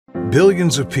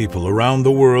Billions of people around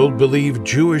the world believe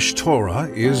Jewish Torah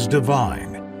is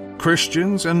divine,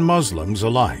 Christians and Muslims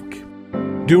alike.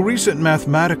 Do recent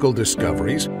mathematical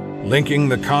discoveries linking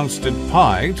the constant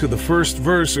pi to the first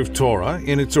verse of Torah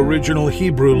in its original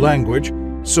Hebrew language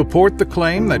support the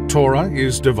claim that Torah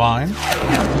is divine?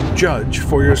 Judge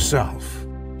for yourself.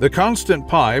 The constant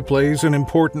pi plays an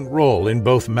important role in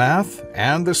both math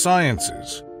and the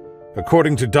sciences.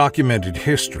 According to documented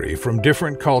history from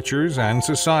different cultures and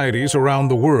societies around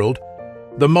the world,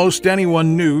 the most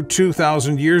anyone knew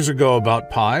 2,000 years ago about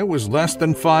pi was less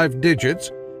than 5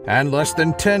 digits and less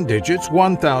than 10 digits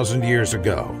 1,000 years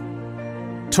ago.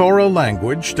 Torah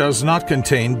language does not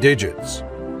contain digits.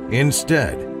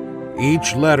 Instead,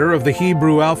 each letter of the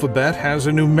Hebrew alphabet has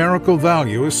a numerical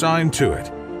value assigned to it,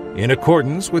 in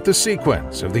accordance with the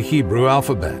sequence of the Hebrew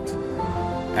alphabet.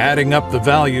 Adding up the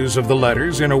values of the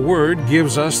letters in a word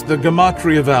gives us the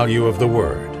gematria value of the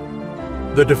word.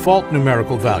 The default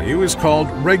numerical value is called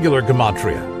regular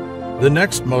gematria. The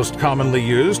next most commonly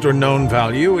used or known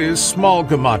value is small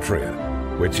gematria,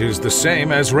 which is the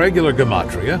same as regular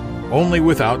gematria, only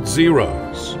without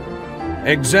zeros.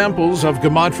 Examples of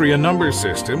gematria number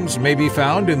systems may be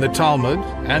found in the Talmud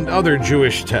and other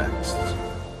Jewish texts.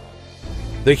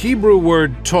 The Hebrew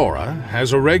word Torah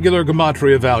has a regular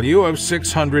gematria value of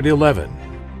 611.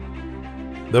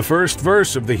 The first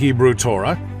verse of the Hebrew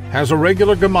Torah has a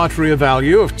regular gematria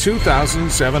value of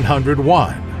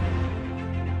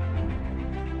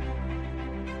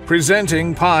 2,701.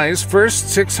 Presenting pi's first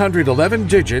 611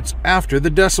 digits after the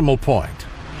decimal point.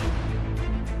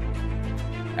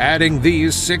 Adding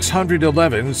these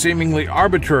 611 seemingly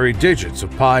arbitrary digits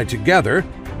of pi together,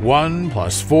 1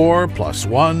 plus 4 plus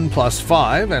 1 plus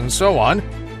 5, and so on,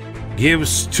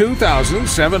 gives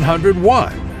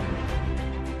 2,701.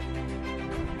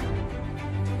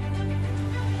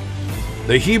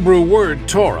 The Hebrew word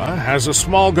Torah has a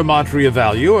small gematria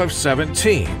value of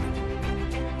 17.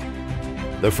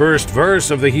 The first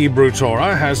verse of the Hebrew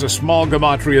Torah has a small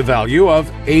gematria value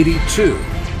of 82.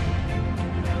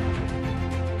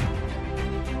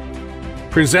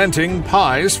 Presenting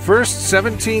pi's first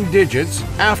 17 digits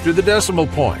after the decimal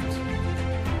point.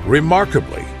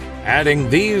 Remarkably, adding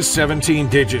these 17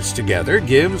 digits together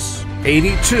gives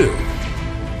 82.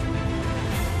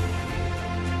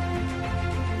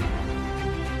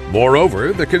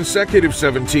 Moreover, the consecutive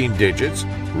 17 digits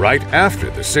right after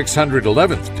the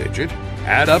 611th digit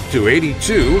add up to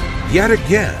 82 yet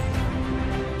again.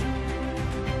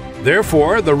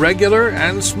 Therefore, the regular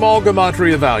and small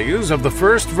gematria values of the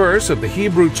first verse of the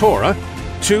Hebrew Torah,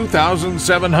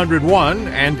 2,701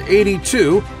 and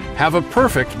 82, have a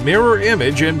perfect mirror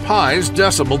image in pi's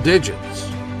decimal digits.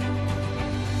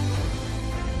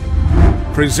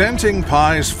 Presenting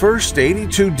pi's first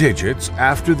 82 digits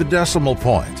after the decimal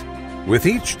point, with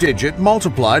each digit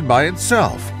multiplied by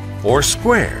itself, or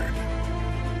squared.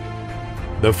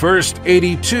 The first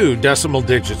 82 decimal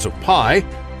digits of pi,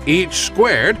 each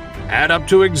squared, add up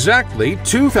to exactly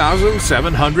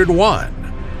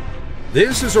 2,701.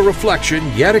 This is a reflection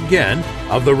yet again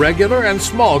of the regular and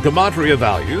small gematria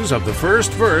values of the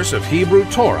first verse of Hebrew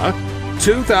Torah,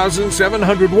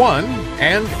 2,701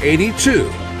 and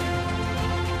 82.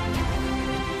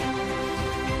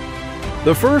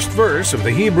 The first verse of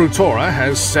the Hebrew Torah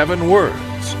has 7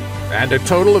 words and a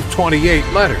total of 28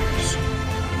 letters.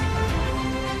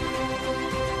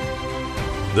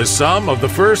 The sum of the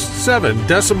first 7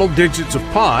 decimal digits of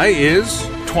pi is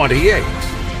 28.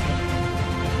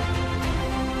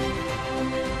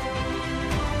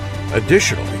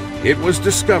 Additionally, it was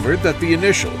discovered that the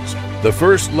initials, the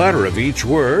first letter of each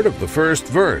word of the first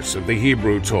verse of the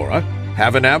Hebrew Torah,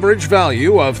 have an average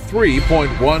value of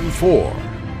 3.14.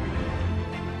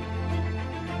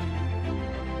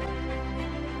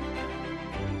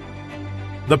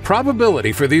 The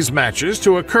probability for these matches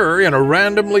to occur in a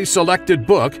randomly selected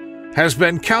book has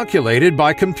been calculated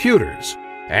by computers,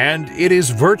 and it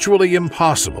is virtually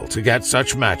impossible to get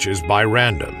such matches by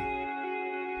random.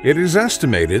 It is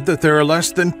estimated that there are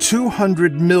less than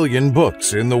 200 million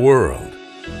books in the world.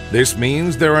 This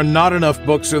means there are not enough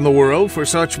books in the world for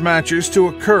such matches to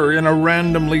occur in a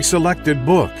randomly selected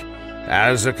book,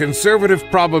 as a conservative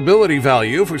probability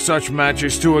value for such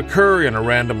matches to occur in a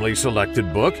randomly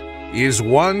selected book is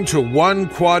 1 to 1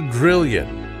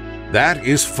 quadrillion. That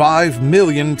is 5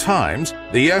 million times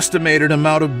the estimated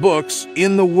amount of books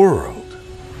in the world.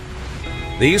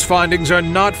 These findings are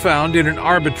not found in an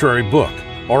arbitrary book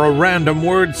or a random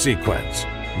word sequence.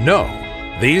 No,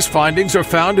 these findings are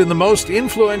found in the most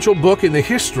influential book in the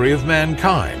history of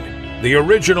mankind, the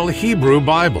original Hebrew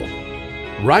Bible.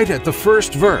 Right at the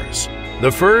first verse,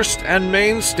 the first and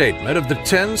main statement of the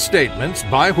 10 statements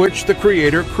by which the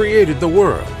Creator created the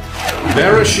world.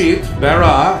 Bereshit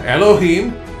bara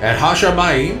Elohim et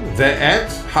hashamayim ve'et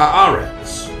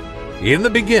haaretz. In the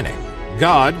beginning,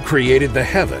 God created the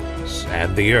heavens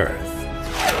and the earth.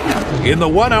 In the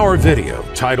 1-hour video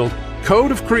titled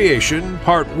Code of Creation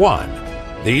Part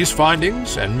 1, these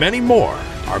findings and many more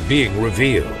are being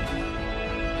revealed.